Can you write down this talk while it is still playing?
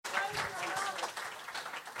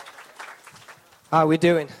How are we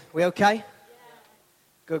doing? We okay?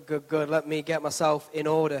 Good. Let me get myself in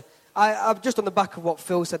order. I'm just on the back of what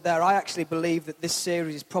Phil said there. I actually believe that this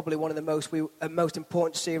series is probably one of the most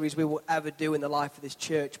important series we will ever do in the life of this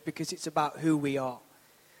church, because it's about who we are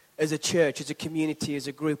as a church, as a community, as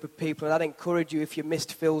a group of people. And I'd encourage you, if you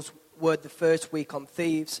missed Phil's word the first week on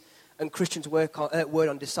thieves and Christian's word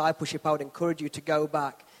on discipleship, I would encourage you to go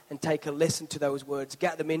back and take a listen to those words.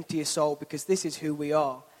 Get them into your soul, because this is who we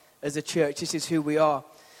are as a church. This is who we are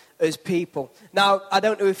as people. Now, I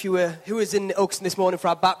don't know if who was in Ilkeston this morning for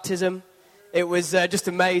our baptism. It was just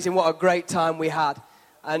amazing. What a great time we had.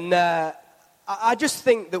 And I just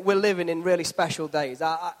think that we're living in really special days.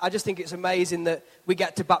 I just think it's amazing that we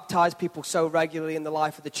get to baptize people so regularly in the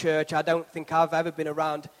life of the church. I don't think I've ever been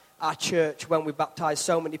around our church when we baptize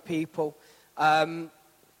so many people. And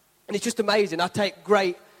it's just amazing. I take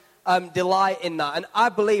great delight in that. And I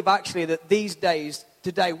believe actually that these days,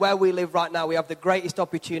 today, where we live right now, we have the greatest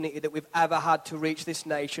opportunity that we've ever had to reach this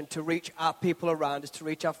nation, to reach our people around us, to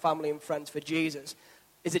reach our family and friends for Jesus.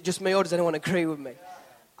 Is it just me, or does anyone agree with me?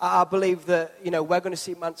 I believe that, we're going to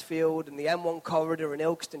see Mansfield and the M1 corridor and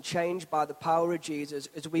Ilkeston changed by the power of Jesus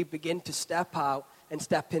as we begin to step out and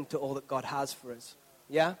step into all that God has for us.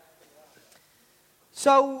 Yeah?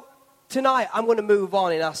 So tonight, I'm going to move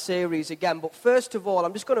on in our series again. But first of all,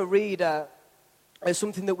 I'm just going to read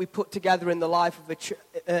something that we put together in the life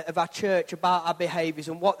of our church about our behaviors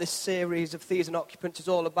and what this series of Thieves and Occupants is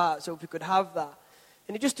all about. So if we could have that.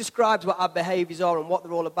 And it just describes what our behaviors are and what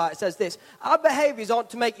they're all about. It says this: our behaviors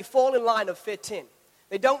aren't to make you fall in line or fit in.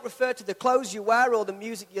 They don't refer to the clothes you wear or the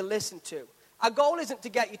music you listen to. Our goal isn't to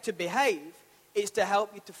get you to behave. It's to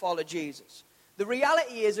help you to follow Jesus. The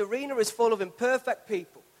reality is, Arena is full of imperfect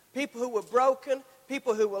people. People who were broken,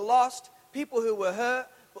 people who were lost, people who were hurt,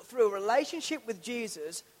 but through a relationship with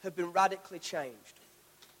Jesus have been radically changed.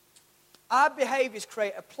 Our behaviors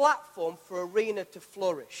create a platform for Arena to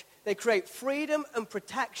flourish. They create freedom and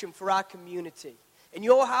protection for our community. In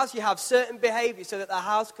your house, you have certain behaviors so that the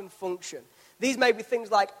house can function. These may be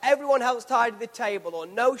things like everyone helps tidy the table or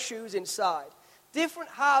no shoes inside.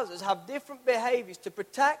 Different houses have different behaviors to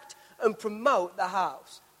protect and promote the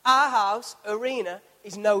house. Our house, Arena,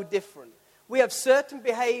 is no different. We have certain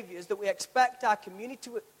behaviors that we expect our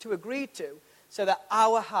community to agree to so that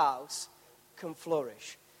our house can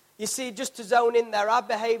flourish. You see, just to zone in there, our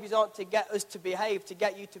behaviors aren't to get us to behave, to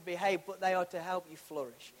get you to behave, but they are to help you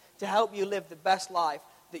flourish, to help you live the best life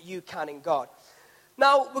that you can in God.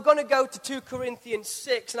 Now, we're going to go to 2 Corinthians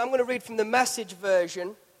 6, and I'm going to read from the Message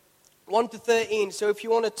version, 1 to 13. So if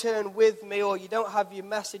you want to turn with me, or you don't have your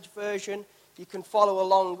Message version, you can follow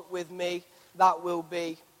along with me. That will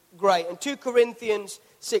be great. And 2 Corinthians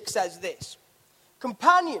 6 says this: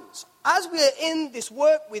 companions, as we are in this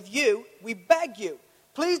work with you, we beg you,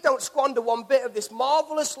 please don't squander one bit of this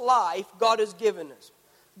marvelous life God has given us.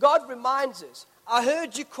 God reminds us, I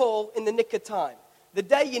heard you call in the nick of time. The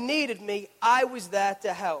day you needed me, I was there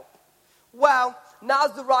to help. Well,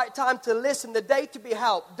 now's the right time to listen, the day to be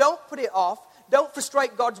helped. Don't put it off. Don't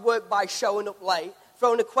frustrate God's work by showing up late,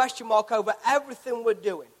 throwing a question mark over everything we're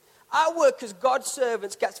doing. Our work as God's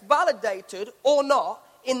servants gets validated or not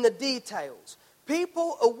in the details.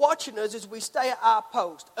 People are watching us as we stay at our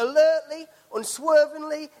post, alertly,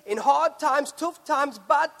 unswervingly, in hard times, tough times,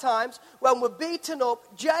 bad times, when we're beaten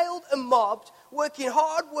up, jailed and mobbed, working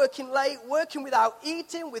hard, working late, working without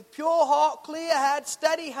eating, with pure heart, clear head,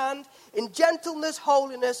 steady hand, in gentleness,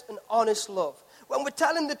 holiness, and honest love. When we're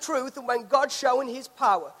telling the truth and when God's showing his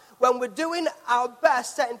power. When we're doing our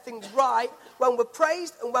best, setting things right. When we're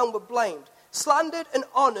praised and when we're blamed. Slandered and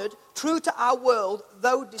honored, true to our world,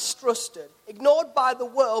 though distrusted. Ignored by the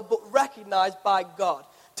world, but recognized by God.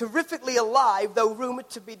 Terrifically alive, though rumored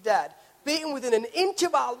to be dead. Beaten within an inch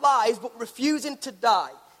of our lives, but refusing to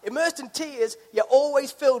die. Immersed in tears, yet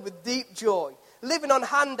always filled with deep joy. Living on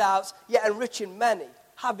handouts, yet enriching many.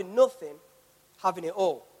 Having nothing, having it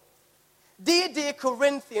all. Dear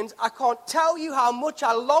Corinthians, I can't tell you how much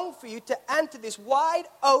I long for you to enter this wide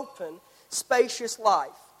open, spacious life.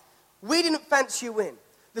 We didn't fence you in.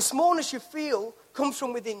 The smallness you feel comes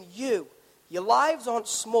from within you. Your lives aren't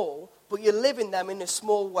small, but you're living them in a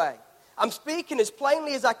small way. I'm speaking as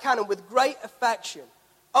plainly as I can and with great affection.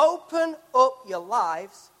 Open up your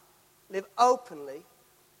lives. Live openly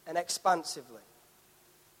and expansively.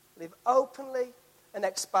 Live openly and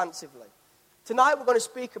expansively. Tonight we're going to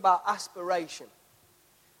speak about aspiration.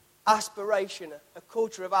 Aspiration, a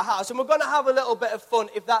culture of our house. And we're going to have a little bit of fun,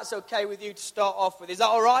 if that's okay with you to start off with. Is that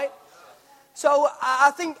all right? So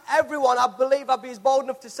I think everyone, I believe I'd be bold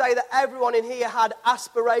enough to say that everyone in here had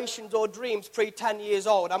aspirations or dreams pre-10 years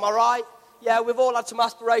old. Am I right? Yeah, we've all had some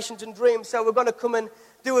aspirations and dreams, so we're going to come and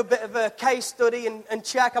do a bit of a case study and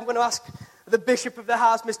check. I'm going to ask the bishop of the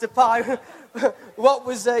house, Mr. Pye, what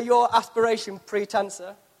was your aspiration pre-10,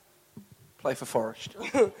 sir? Play for Forest.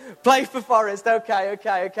 Play for Forest,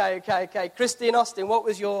 okay. Christine Austin, what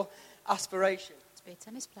was your aspiration? To be a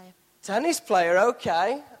tennis player. Tennis player,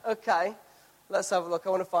 okay. Let's have a look. I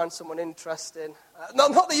want to find someone interesting.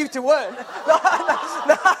 Not that you two weren't.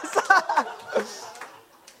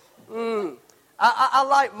 I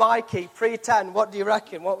like Mikey, pre-10. What do you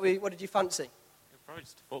reckon? What did you fancy? Probably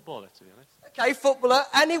just a footballer, to be honest. Okay, footballer.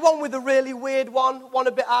 Anyone with a really weird one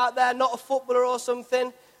a bit out there, not a footballer or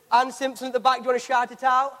something? Anne Simpson at the back, do you want to shout it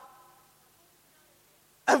out?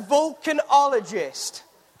 A volcanologist.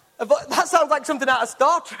 That sounds like something out of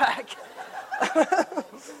Star Trek.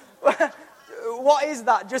 What is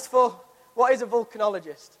that? What is a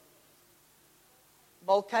volcanologist?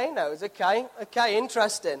 Volcanoes, okay,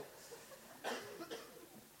 interesting.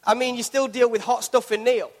 I mean, you still deal with hot stuff in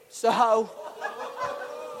Neil, so...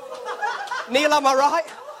 Neil, am I right?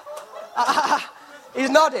 He's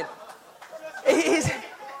nodding.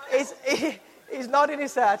 He's nodding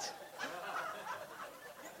his head.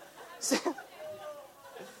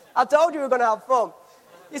 I told you we were going to have fun.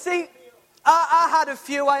 You see, I had a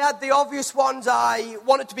few. I had the obvious ones. I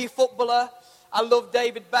wanted to be a footballer. I love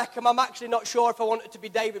David Beckham. I'm actually not sure if I wanted to be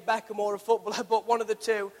David Beckham or a footballer, but one of the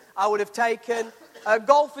two I would have taken.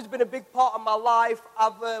 Golf has been a big part of my life. I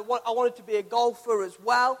wanted to be a golfer as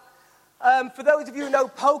well. For those of you who know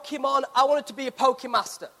Pokemon, I wanted to be a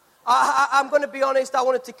Pokemaster. I'm going to be honest, I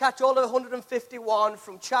wanted to catch all of 151,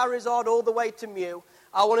 from Charizard all the way to Mew.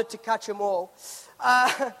 I wanted to catch them all.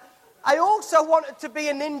 I also wanted to be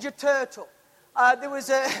a Ninja Turtle. There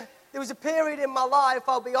was a period in my life,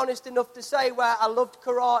 I'll be honest enough to say, where I loved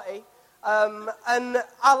karate. And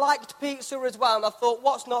I liked pizza as well. And I thought,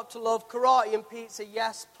 what's not to love? Karate and pizza,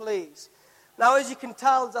 yes, please. Now, as you can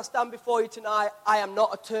tell, as I stand before you tonight, I am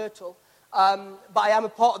not a turtle. But I am a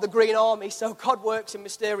part of the Green Army, so God works in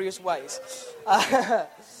mysterious ways.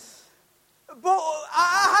 But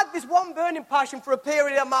I had this one burning passion for a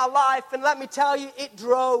period of my life, and let me tell you, it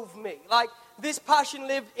drove me. Like, this passion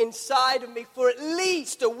lived inside of me for at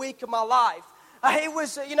least a week of my life. It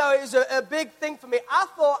was a big thing for me. I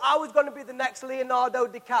thought I was going to be the next Leonardo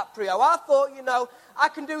DiCaprio. I thought, I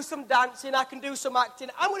can do some dancing, I can do some acting.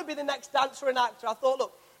 I'm going to be the next dancer and actor. I thought,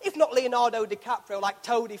 look, if not Leonardo DiCaprio, like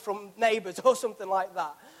Toadie from Neighbours or something like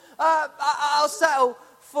that, I'll settle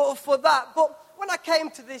for that. But when I came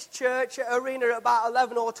to this church at Arena at about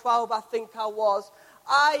 11 or 12, I think I was,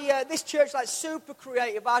 this church, like, super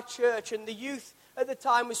creative, our church, and the youth at the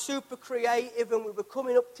time was super creative, and we were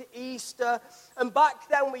coming up to Easter. And back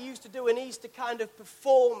then we used to do an Easter kind of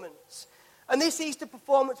performance. And this Easter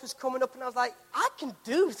performance was coming up, and I was like, I can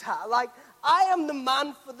do that. Like, I am the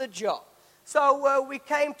man for the job. So we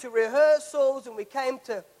came to rehearsals, and we came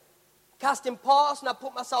to casting parts, and I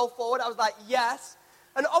put myself forward. I was like, yes.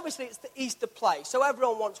 And obviously it's the Easter play, so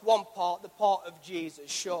everyone wants one part, the part of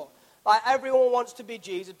Jesus, sure. Like, everyone wants to be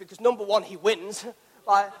Jesus because, number one, he wins.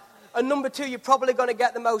 And number two, you're probably going to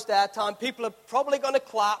get the most airtime. People are probably going to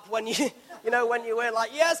clap when when you win.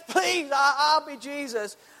 Like, yes, please, I'll be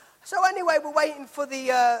Jesus. So anyway, we're waiting for the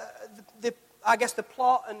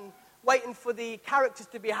plot, and waiting for the characters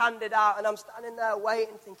to be handed out, and I'm standing there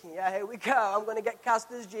waiting, thinking, yeah, here we go, I'm going to get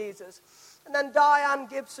cast as Jesus. And then Diane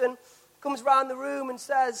Gibson comes around the room and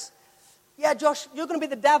says, yeah, Josh, you're going to be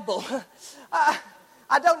the devil.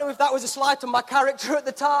 I don't know if that was a slight on my character at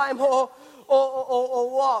the time or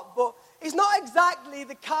what, but it's not exactly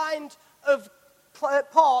the kind of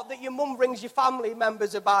part that your mum rings your family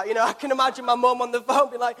members about. I can imagine my mum on the phone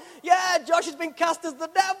being like, yeah, Josh has been cast as the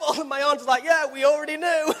devil. And my aunt's like, yeah, we already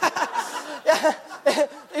knew. Yeah.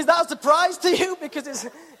 Is that a surprise to you? Because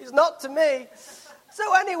it's not to me.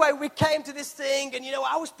 So anyway, we came to this thing, and,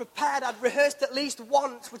 I was prepared. I'd rehearsed at least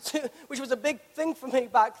once, which was a big thing for me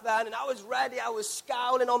back then. And I was ready. I was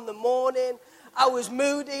scowling on the morning. I was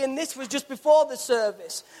moody, and this was just before the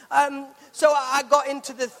service. So I got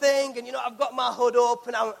into the thing, and, I've got my hood up,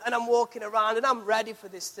 and I'm walking around, and I'm ready for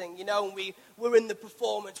this thing, and we're in the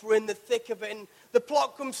performance, we're in the thick of it, and the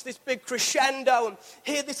plot comes to this big crescendo, and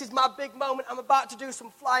here, this is my big moment. I'm about to do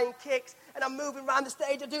some flying kicks, and I'm moving around the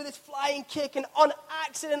stage. I do this flying kick, and on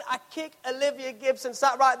accident, I kick Olivia Gibson,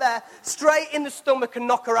 sat right there, straight in the stomach and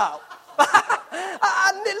knock her out.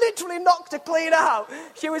 I literally knocked her clean out.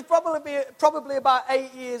 She was probably about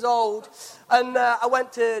 8 years old. And I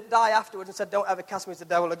went to die afterwards and said, don't ever cast me as the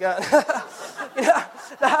devil again.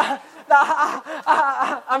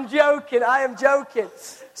 I'm joking. I am joking.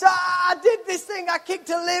 So I did this thing. I kicked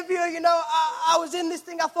Olivia. I was in this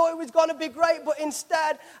thing. I thought it was going to be great. But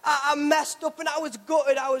instead, I messed up and I was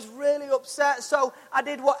gutted. I was really upset. So I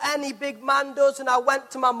did what any big man does. And I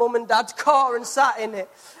went to my mum and dad's car and sat in it.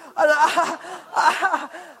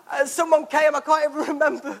 And someone came, I can't even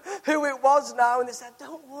remember who it was now, and they said,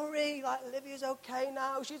 don't worry, Olivia's okay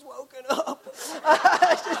now, she's woken up.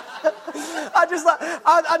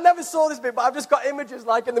 I never saw this bit, but I've just got images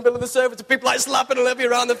in the middle of the service of people slapping Olivia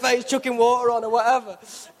around the face, chucking water on her, whatever,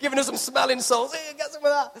 giving her some smelling salts, here, get some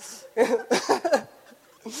of that.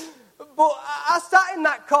 But I sat in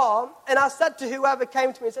that car, and I said to whoever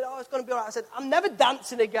came to me and said, it's going to be all right. I said, I'm never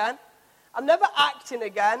dancing again. I'm never acting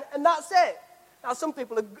again, and that's it. Now, some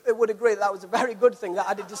people would agree that was a very good thing that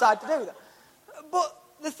I did decide to do that. But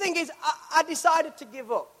the thing is, I decided to give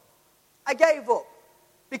up. I gave up.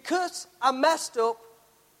 Because I messed up,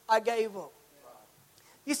 I gave up.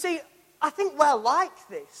 You see, I think we're like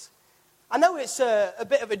this. I know it's a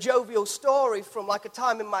bit of a jovial story from a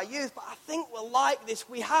time in my youth, but I think we're like this.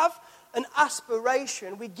 We have an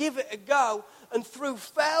aspiration, we give it a go, and through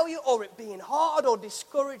failure or it being hard or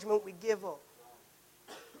discouragement, we give up.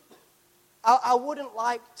 I wouldn't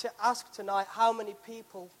like to ask tonight how many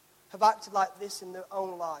people have acted like this in their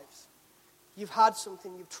own lives. You've had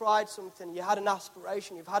something, you've tried something, you had an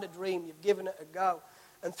aspiration, you've had a dream, you've given it a go,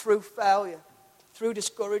 and through failure, through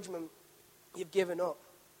discouragement, you've given up.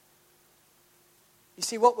 You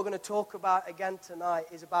see, what we're going to talk about again tonight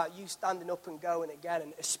is about you standing up and going again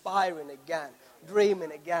and aspiring again,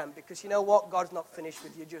 dreaming again, because you know what? God's not finished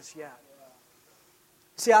with you just yet.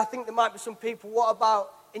 See, I think there might be some people, what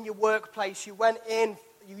about in your workplace? You went in,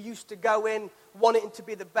 you used to go in wanting to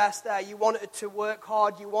be the best there. You wanted to work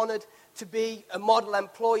hard. You wanted to be a model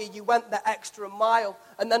employee. You went the extra mile,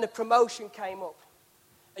 and then a promotion came up.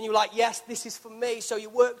 And you were like, yes, this is for me. So you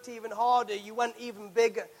worked even harder. You went even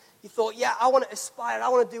bigger. You thought, yeah, I want to aspire. I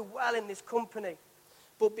want to do well in this company.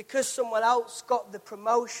 But because someone else got the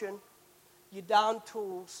promotion, you down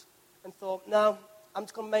tools and thought, no, I'm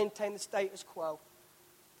just going to maintain the status quo.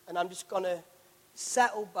 And I'm just going to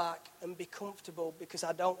settle back and be comfortable because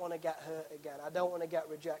I don't want to get hurt again. I don't want to get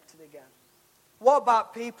rejected again. What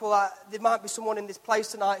about people, there might be someone in this place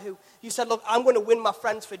tonight who you said, look, I'm going to win my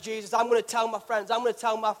friends for Jesus. I'm going to tell my friends. I'm going to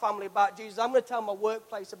tell my family about Jesus. I'm going to tell my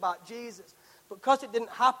workplace about Jesus. But because it didn't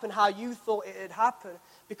happen how you thought it had happened,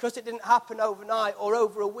 because it didn't happen overnight or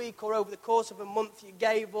over a week or over the course of a month, you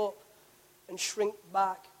gave up and shrink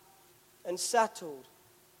back and settled.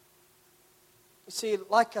 You see,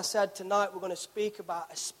 like I said, tonight we're going to speak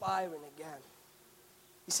about aspiring again.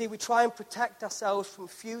 You see, we try and protect ourselves from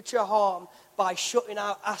future harm by shutting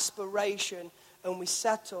out aspiration, and we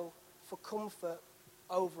settle for comfort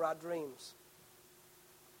over our dreams.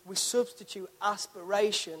 We substitute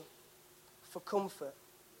aspiration for comfort.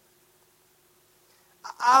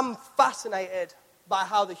 I'm fascinated by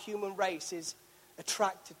how the human race is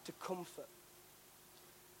attracted to comfort.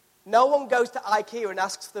 No one goes to IKEA and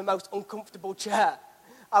asks for the most uncomfortable chair.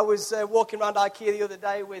 I was walking around IKEA the other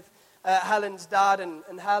day with Helen's dad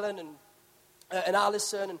and Helen and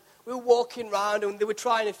Alison, and we were walking around and they were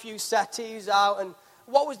trying a few settees out, and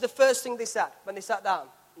what was the first thing they said when they sat down?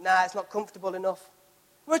 Nah, it's not comfortable enough.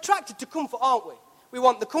 We're attracted to comfort, aren't we? We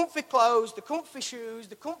want the comfy clothes, the comfy shoes,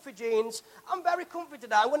 the comfy jeans. I'm very comfy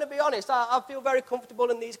today. I'm going to be honest. I feel very comfortable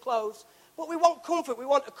in these clothes. But we want comfort. We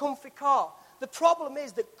want a comfy car. The problem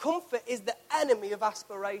is that comfort is the enemy of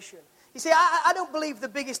aspiration. You see, I don't believe the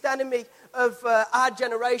biggest enemy of our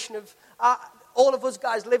generation, of all of us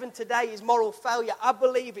guys living today, is moral failure. I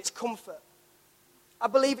believe it's comfort. I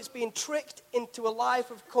believe it's being tricked into a life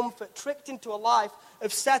of comfort, tricked into a life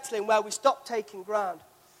of settling where we stop taking ground.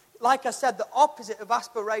 Like I said, the opposite of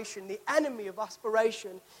aspiration, the enemy of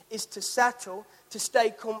aspiration, is to settle, to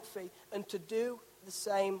stay comfy, and to do the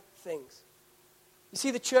same things. You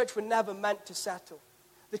see, the church were never meant to settle.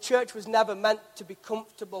 The church was never meant to be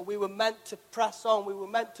comfortable. We were meant to press on. We were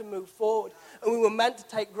meant to move forward. And we were meant to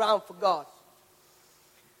take ground for God.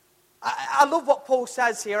 I love what Paul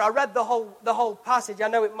says here. I read the whole passage. I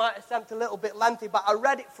know it might have seemed a little bit lengthy, but I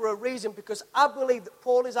read it for a reason, because I believe that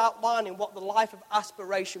Paul is outlining what the life of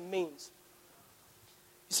aspiration means.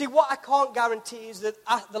 You see, what I can't guarantee is that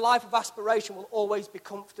the life of aspiration will always be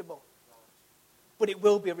comfortable, but it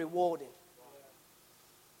will be rewarding.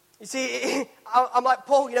 You see, I'm like,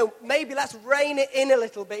 Paul, maybe let's rein it in a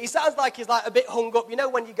little bit. He sounds like he's a bit hung up.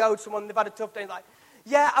 When you go to someone, they've had a tough day, like,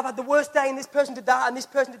 Yeah, I've had the worst day and this person did that and this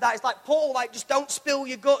person did that. It's like, Paul, just don't spill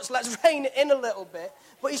your guts. Let's rein it in a little bit.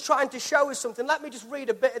 But he's trying to show us something. Let me just read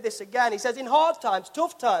a bit of this again. He says, in hard times,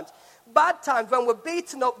 tough times, bad times, when we're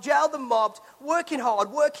beaten up, jailed and mobbed, working hard,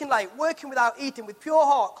 working late, working without eating, with pure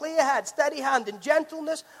heart, clear head, steady hand, and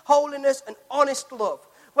gentleness, holiness, and honest love.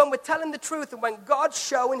 When we're telling the truth and when God's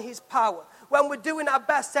showing his power. When we're doing our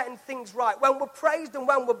best, setting things right. When we're praised and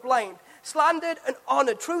when we're blamed. Slandered and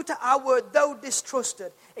honored, true to our word, though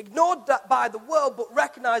distrusted. Ignored by the world, but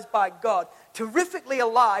recognized by God. Terrifically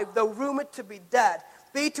alive, though rumored to be dead.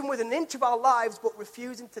 Beaten within an inch of our lives, but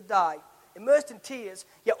refusing to die. Immersed in tears,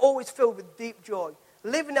 yet always filled with deep joy.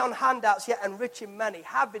 Living on handouts, yet enriching many.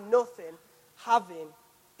 Having nothing, having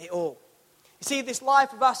it all. You see, this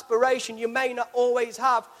life of aspiration, you may not always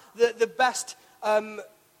have the best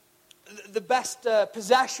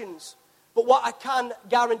possessions. But what I can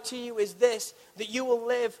guarantee you is this, that you will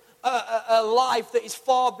live a life that is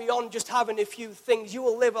far beyond just having a few things. You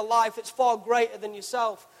will live a life that's far greater than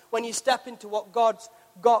yourself when you step into what God's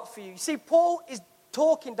got for you. You see, Paul is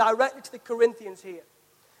talking directly to the Corinthians here.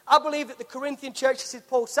 I believe that the Corinthian church, this is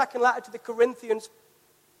Paul's second letter to the Corinthians,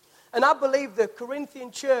 and I believe the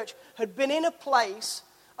Corinthian church had been in a place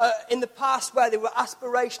in the past where they were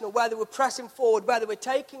aspirational, where they were pressing forward, where they were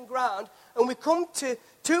taking ground. And we come to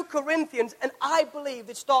 2 Corinthians, and I believe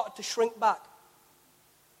they started to shrink back.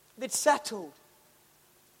 They'd settled.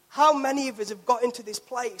 How many of us have got into this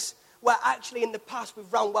place where actually in the past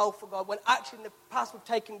we've run well for God, when actually in the past we've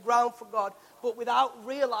taken ground for God, but without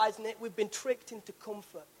realizing it, we've been tricked into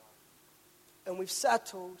comfort. And we've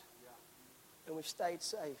settled, and we've stayed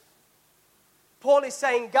safe. Paul is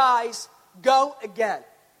saying, guys, go again.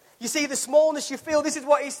 You see the smallness you feel. This is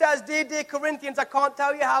what he says. Dear Corinthians, I can't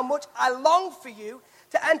tell you how much I long for you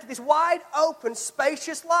to enter this wide open,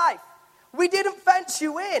 spacious life. We didn't fence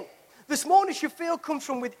you in. The smallness you feel comes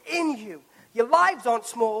from within you. Your lives aren't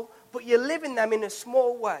small, but you're living them in a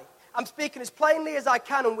small way. I'm speaking as plainly as I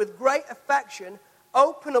can and with great affection.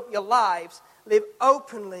 Open up your lives. Live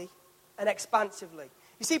openly and expansively.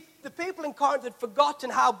 You see, the people in Corinth had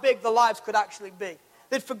forgotten how big their lives could actually be.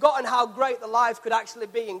 They'd forgotten how great their lives could actually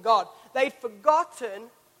be in God. They'd forgotten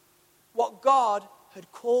what God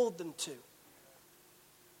had called them to.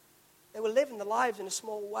 They were living their lives in a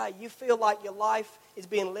small way. You feel like your life is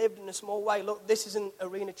being lived in a small way. Look, this isn't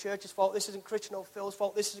Arena Church's fault. This isn't Christian or Phil's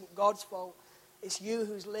fault. This isn't God's fault. It's you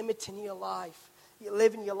who's limiting your life. You're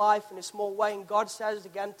living your life in a small way. And God says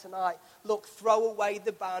again tonight, look, throw away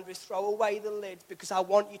the boundaries, throw away the lids, because I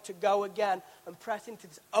want you to go again and press into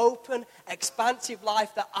this open, expansive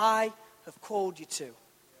life that I have called you to.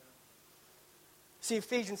 See,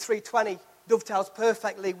 Ephesians 3:20 dovetails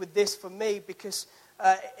perfectly with this for me, because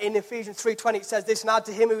in Ephesians 3:20 it says this, now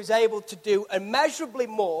to him who is able to do immeasurably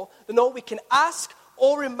more than all we can ask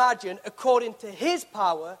or imagine, according to his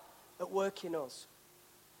power at work in us.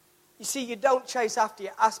 You see, you don't chase after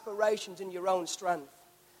your aspirations in your own strength.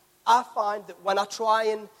 I find that when I try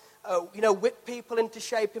and, whip people into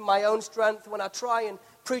shape in my own strength, when I try and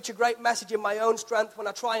preach a great message in my own strength, when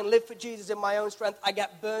I try and live for Jesus in my own strength, I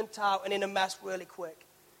get burnt out and in a mess really quick.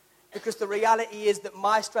 Because the reality is that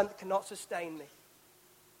my strength cannot sustain me.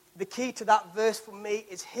 The key to that verse for me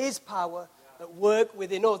is his power at work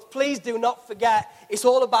within us. Please do not forget, it's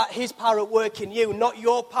all about his power at work in you, not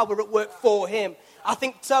your power at work for him. I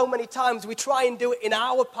think so many times we try and do it in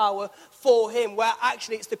our power for him, where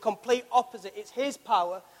actually it's the complete opposite. It's his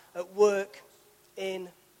power at work in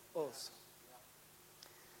us.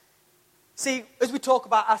 See, as we talk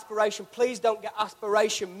about aspiration, please don't get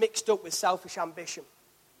aspiration mixed up with selfish ambition.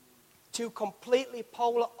 2 completely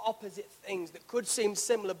polar opposite things that could seem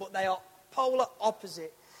similar, but they are polar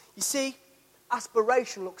opposite. You see,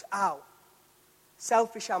 aspiration looks out.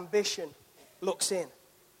 Selfish ambition looks in.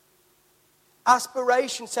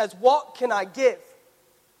 Aspiration says, what can I give?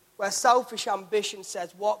 Where selfish ambition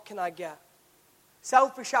says, what can I get?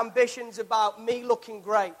 Selfish ambition's about me looking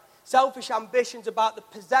great. Selfish ambition's about the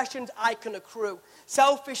possessions I can accrue.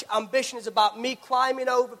 Selfish ambition is about me climbing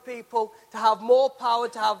over people to have more power,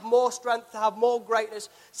 to have more strength, to have more greatness.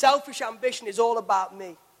 Selfish ambition is all about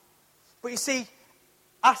me. But you see,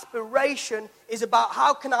 aspiration is about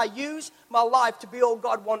how can I use my life to be all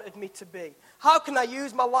God wanted me to be? How can I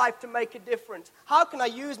use my life to make a difference? How can I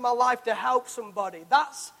use my life to help somebody?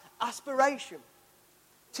 That's aspiration.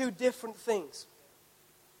 2 different things.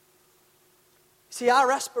 See,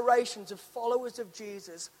 our aspirations as followers of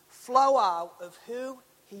Jesus flow out of who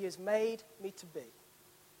he has made me to be.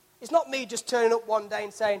 It's not me just turning up one day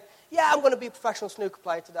and saying, yeah, I'm going to be a professional snooker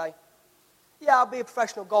player today. Yeah, I'll be a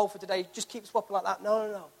professional golfer today. Just keep swapping like that.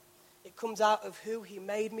 No. It comes out of who he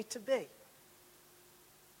made me to be.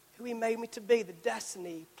 who he made me to be, the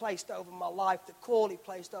destiny he placed over my life, the call he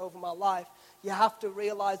placed over my life, you have to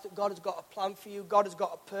realize that God has got a plan for you, God has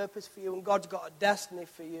got a purpose for you, and God's got a destiny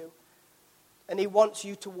for you. And he wants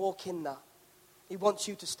you to walk in that. He wants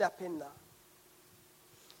you to step in that.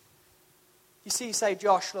 You see, you say,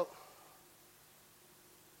 Josh, look,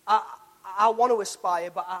 I want to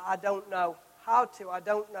aspire, but I don't know how to. I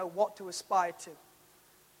don't know what to aspire to.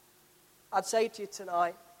 I'd say to you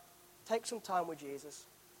tonight, take some time with Jesus.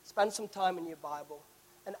 Spend some time in your Bible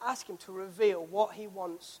and ask him to reveal what he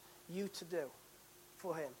wants you to do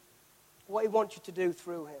for him. What he wants you to do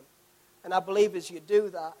through him. And I believe as you do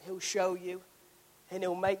that, he'll show you and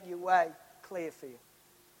he'll make your way clear for you.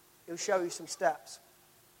 He'll show you some steps.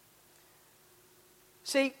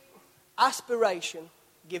 See, aspiration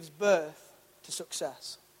gives birth to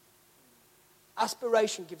success.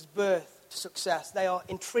 Aspiration gives birth to success. They are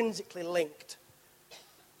intrinsically linked.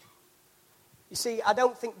 You see, I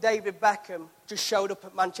don't think David Beckham just showed up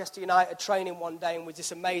at Manchester United training one day and was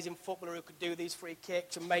this amazing footballer who could do these free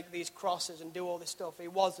kicks and make these crosses and do all this stuff. He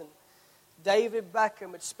wasn't. David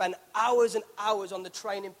Beckham had spent hours and hours on the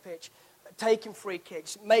training pitch taking free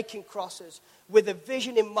kicks, making crosses, with a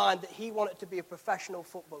vision in mind that he wanted to be a professional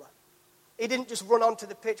footballer. He didn't just run onto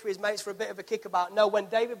the pitch with his mates for a bit of a kickabout. No, when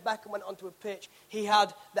David Beckham went onto a pitch, he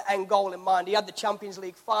had the end goal in mind. He had the Champions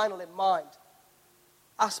League final in mind.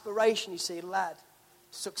 Aspiration, you see, led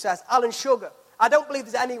to success. Alan Sugar. I don't believe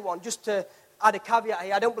there's anyone, just to add a caveat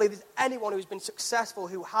here, I don't believe there's anyone who's been successful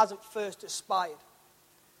who hasn't first aspired.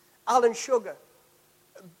 Alan Sugar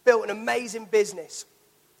built an amazing business.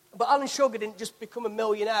 But Alan Sugar didn't just become a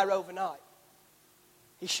millionaire overnight.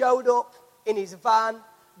 He showed up in his van,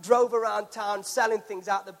 drove around town selling things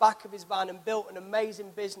out the back of his van and built an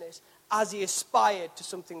amazing business as he aspired to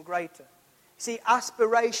something greater. See,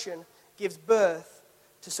 aspiration gives birth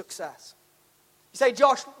to success. You say,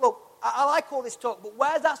 Josh, look, I like all this talk, but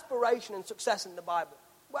where's aspiration and success in the Bible?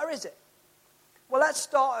 Where is it? Well, let's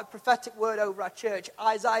start a prophetic word over our church.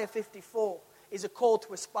 Isaiah 54 is a call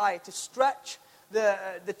to aspire, to stretch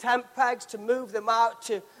the tent pegs, to move them out,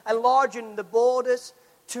 to enlarging the borders,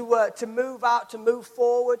 to move out, to move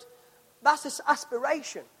forward. That's his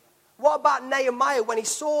aspiration. What about Nehemiah when he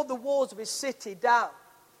saw the walls of his city down?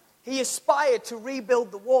 He aspired to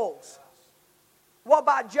rebuild the walls. What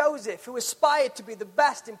about Joseph, who aspired to be the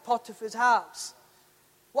best in Potiphar's house?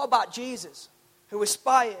 What about Jesus, who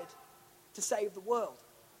aspired to save the world?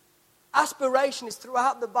 Aspiration is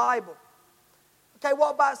throughout the Bible. Okay,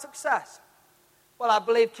 what about success? Well, I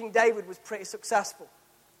believe King David was pretty successful.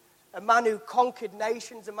 A man who conquered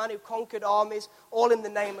nations, a man who conquered armies, all in the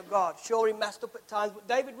name of God. Sure, he messed up at times, but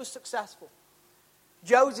David was successful.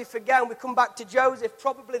 Joseph, again, we come back to Joseph,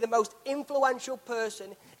 probably the most influential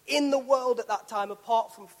person in the world at that time,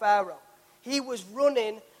 apart from Pharaoh. He was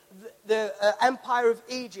running the empire of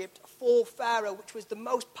Egypt for Pharaoh, which was the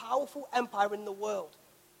most powerful empire in the world.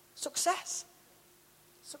 Success.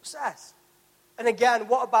 Success. And again,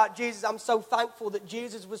 what about Jesus? I'm so thankful that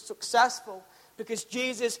Jesus was successful because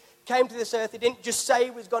Jesus came to this earth. He didn't just say he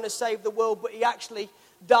was going to save the world, but he actually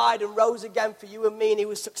died and rose again for you and me, and he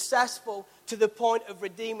was successful to the point of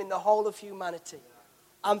redeeming the whole of humanity.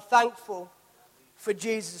 I'm thankful for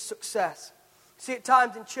Jesus' success. See, at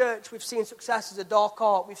times in church, we've seen success as a dark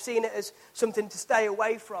art. We've seen it as something to stay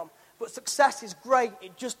away from. But success is great.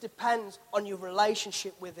 It just depends on your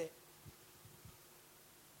relationship with it.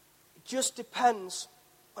 It just depends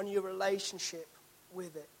on your relationship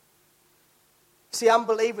with it. See, I'm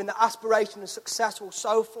believing that aspiration and success will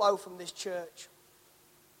so flow from this church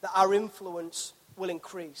that our influence will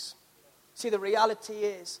increase. See, the reality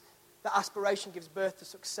is that aspiration gives birth to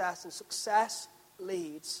success, and success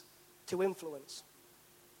leads to influence.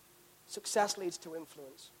 Success leads to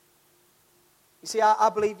influence. You see, I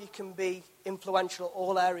believe you can be influential in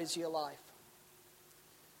all areas of your life.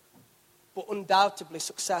 But undoubtedly,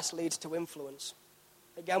 success leads to influence.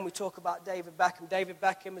 Again, we talk about David Beckham. David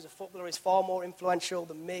Beckham as a footballer is far more influential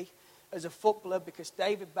than me as a footballer because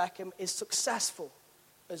David Beckham is successful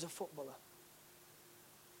as a footballer.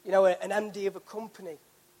 You know, an MD of a company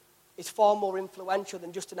is far more influential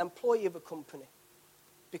than just an employee of a company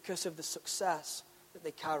because of the success that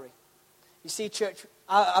they carry. You see, church,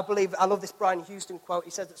 I believe, I love this Brian Houston quote.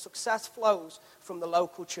 He says that success flows from the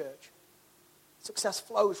local church. Success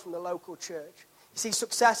flows from the local church. You see,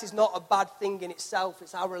 success is not a bad thing in itself.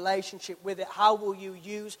 It's our relationship with it. How will you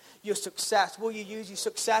use your success? Will you use your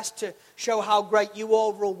success to show how great you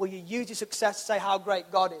are, or will you use your success to say how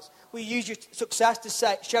great God is? Will you use your success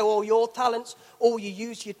to show all your talents, or will you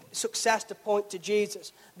use your success to point to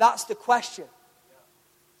Jesus? That's the question.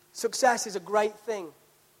 Success is a great thing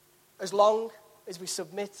as long as we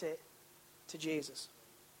submit it to Jesus.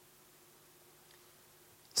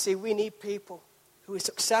 See, we need people who are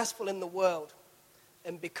successful in the world,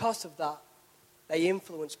 and because of that, they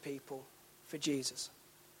influence people for Jesus.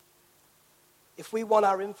 If we want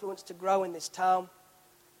our influence to grow in this town,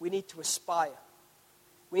 we need to aspire.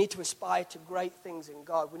 We need to aspire to great things in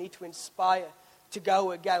God. We need to aspire to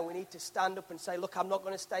go again. We need to stand up and say, look, I'm not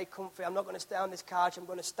going to stay comfy. I'm not going to stay on this couch. I'm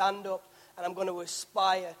going to stand up and I'm going to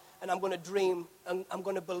aspire and I'm going to dream and I'm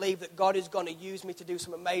going to believe that God is going to use me to do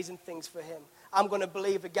some amazing things for him. I'm going to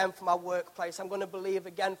believe again for my workplace. I'm going to believe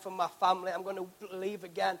again for my family. I'm going to believe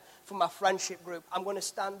again for my friendship group. I'm going to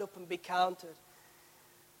stand up and be counted.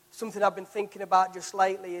 Something I've been thinking about just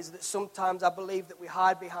lately is that sometimes I believe that we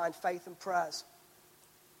hide behind faith and prayers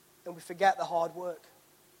and we forget the hard work.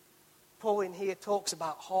 Paul in here talks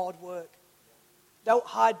about hard work. Don't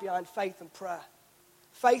hide behind faith and prayer.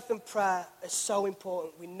 Faith and prayer are so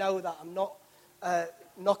important. We know that. I'm not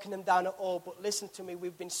knocking them down at all, but listen to me.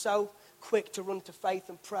 We've been so quick to run to faith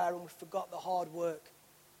and prayer and we forgot the hard work.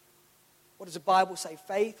 What does the Bible say?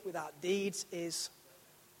 Faith without deeds is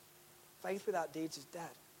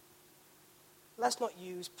dead. Let's not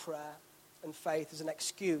use prayer and faith as an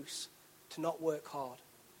excuse to not work hard.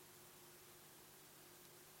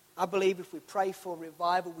 I believe if we pray for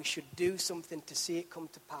revival, we should do something to see it come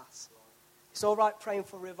to pass. It's all right praying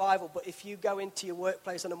for revival, but if you go into your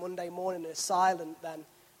workplace on a Monday morning and are silent, then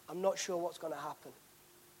I'm not sure what's going to happen.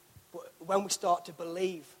 But when we start to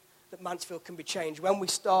believe that Mansfield can be changed, when we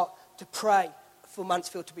start to pray for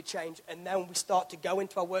Mansfield to be changed, and then we start to go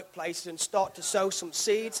into our workplaces and start to sow some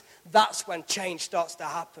seeds, that's when change starts to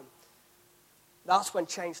happen. That's when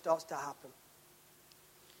change starts to happen.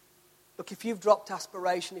 Look, if you've dropped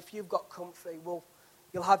aspiration, if you've got comfy, well,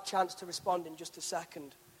 you'll have a chance to respond in just a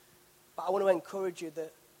second. But I want to encourage you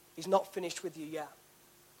that he's not finished with you yet.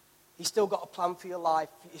 He's still got a plan for your life.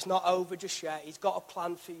 It's not over just yet. He's got a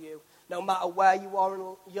plan for you. No matter where you are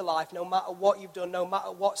in your life, no matter what you've done, no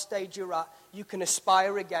matter what stage you're at, you can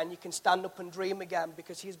aspire again. You can stand up and dream again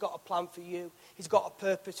because he's got a plan for you. He's got a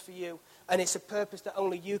purpose for you. And it's a purpose that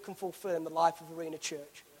only you can fulfill in the life of Arena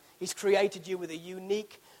Church. He's created you with a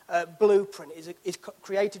unique blueprint. He's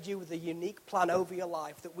created you with a unique plan over your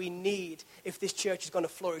life that we need if this church is going to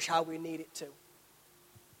flourish how we need it to.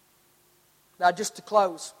 Now, just to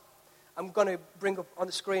close, I'm going to bring up on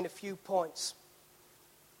the screen a few points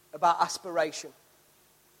about aspiration.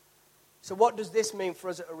 So what does this mean for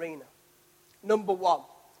us at Arena? Number one,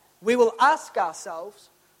 we will ask ourselves,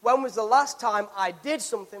 when was the last time I did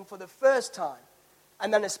something for the first time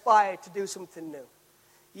and then aspire to do something new?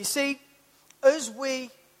 You see, as we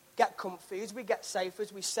get comfy, as we get safe,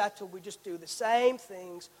 as we settle, we just do the same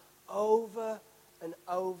things over and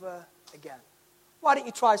over again. Why don't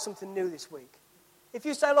you try something new this week? If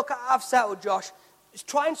you say, look, I've settled, Josh,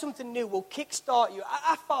 trying something new will kickstart you.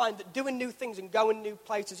 I find that doing new things and going new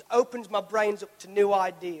places opens my brains up to new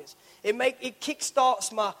ideas. It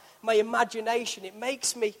kickstarts my imagination. It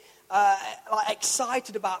makes me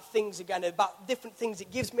excited about things again, about different things.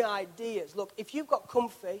 It gives me ideas. Look, if you've got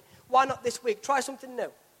comfy, why not this week? Try something new.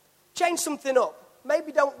 Change something up.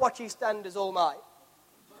 Maybe don't watch EastEnders all night.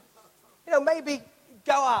 Maybe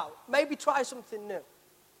go out. Maybe try something new.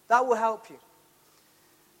 That will help you.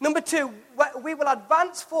 Number two, we will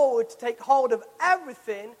advance forward to take hold of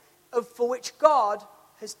everything for which God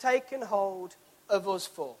has taken hold of us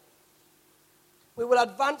for. We will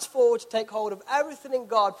advance forward to take hold of everything in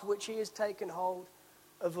God for which he has taken hold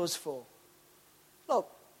of us for. Look,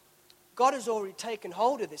 God has already taken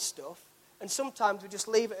hold of this stuff, and sometimes we just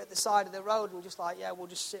leave it at the side of the road and we're just like, yeah, we'll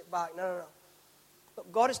just sit back. No.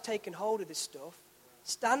 Look, God has taken hold of this stuff.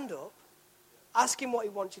 Stand up. Ask him what he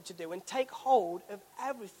wants you to do and take hold of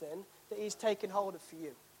everything that he's taken hold of for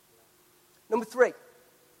you. Number three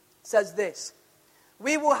says this: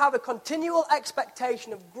 we will have a continual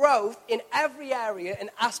expectation of growth in every area and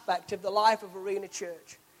aspect of the life of Arena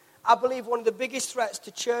Church. I believe one of the biggest threats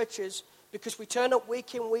to churches, because we turn up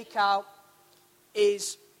week in, week out,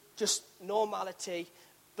 is just normality,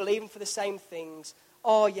 believing for the same things.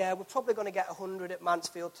 Oh, yeah, we're probably going to get 100 at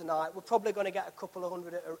Mansfield tonight. We're probably going to get a couple of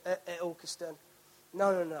hundred at Ilkeston.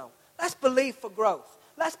 No. Let's believe for growth.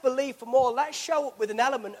 Let's believe for more. Let's show up with an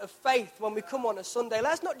element of faith when we come on a Sunday.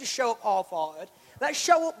 Let's not just show up half-hearted. Let's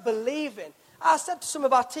show up believing. I said to some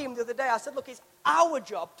of our team the other day, I said, look, it's our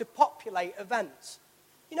job to populate events.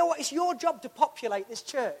 You know what? It's your job to populate this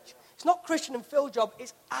church. It's not Christian and Phil's job.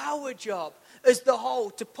 It's our job as the whole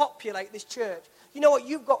to populate this church. You know what?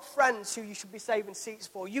 You've got friends who you should be saving seats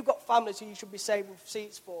for. You've got families who you should be saving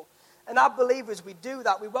seats for. And I believe as we do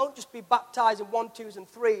that, we won't just be baptizing 1s, 2s,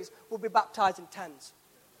 and 3s. We'll be baptizing 10s.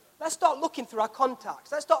 Let's start looking through our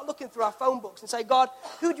contacts. Let's start looking through our phone books and say, God,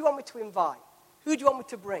 who do you want me to invite? Who do you want me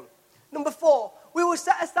to bring? Number 4, we will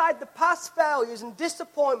set aside the past failures and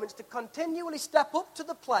disappointments to continually step up to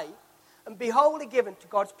the plate and be wholly given to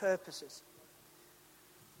God's purposes.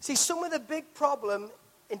 See, some of the big problem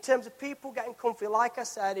in terms of people getting comfy, like I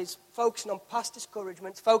said, is focusing on past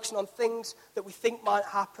discouragements, focusing on things that we think might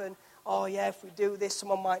happen. Oh, yeah, if we do this,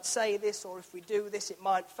 someone might say this, or if we do this, it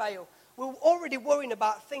might fail. We're already worrying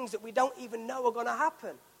about things that we don't even know are going to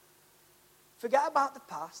happen. Forget about the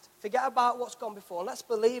past. Forget about what's gone before. And let's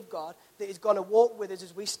believe God that he's going to walk with us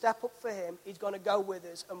as we step up for him. He's going to go with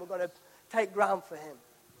us, and we're going to take ground for him.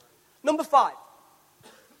 Number 5,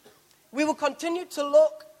 we will continue to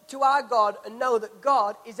look to our God and know that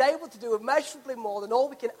God is able to do immeasurably more than all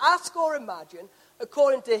we can ask or imagine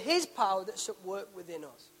according to his power that's at work within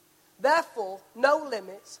us. Therefore, no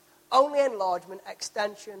limits, only enlargement,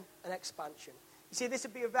 extension, and expansion. You see, this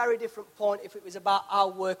would be a very different point if it was about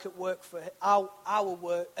our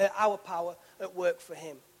power at work for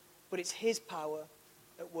him. But it's his power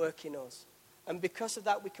at work in us. And because of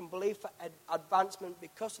that, we can believe for advancement.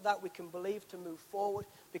 Because of that, we can believe to move forward.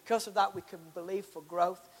 Because of that, we can believe for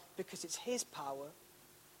growth. Because it's his power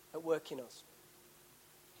at work in us.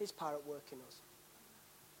 His power at work in us.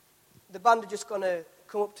 The band are just going to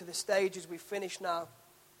come up to the stage as we finish now.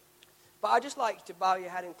 But I'd just like you to bow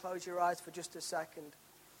your head and close your eyes for just a second.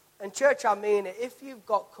 And church, I mean it. If you've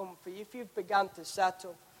got comfort, if you've begun to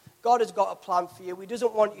settle, God has got a plan for you. He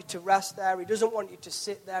doesn't want you to rest there. He doesn't want you to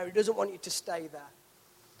sit there. He doesn't want you to stay there.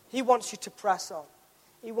 He wants you to press on.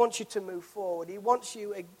 He wants you to move forward. He wants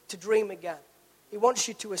you to dream again. He wants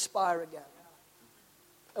you to aspire again.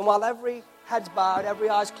 And while every head's bowed, every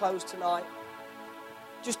eye's closed tonight,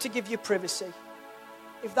 just to give you privacy,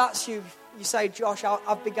 if that's you, you say, Josh,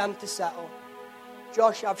 I've begun to settle.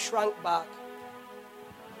 Josh, I've shrank back.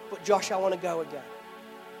 But Josh, I want to go again.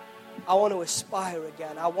 I want to aspire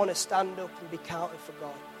again. I want to stand up and be counted for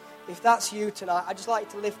God. If that's you tonight, I'd just like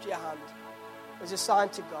you to lift your hand as a sign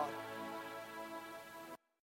to God.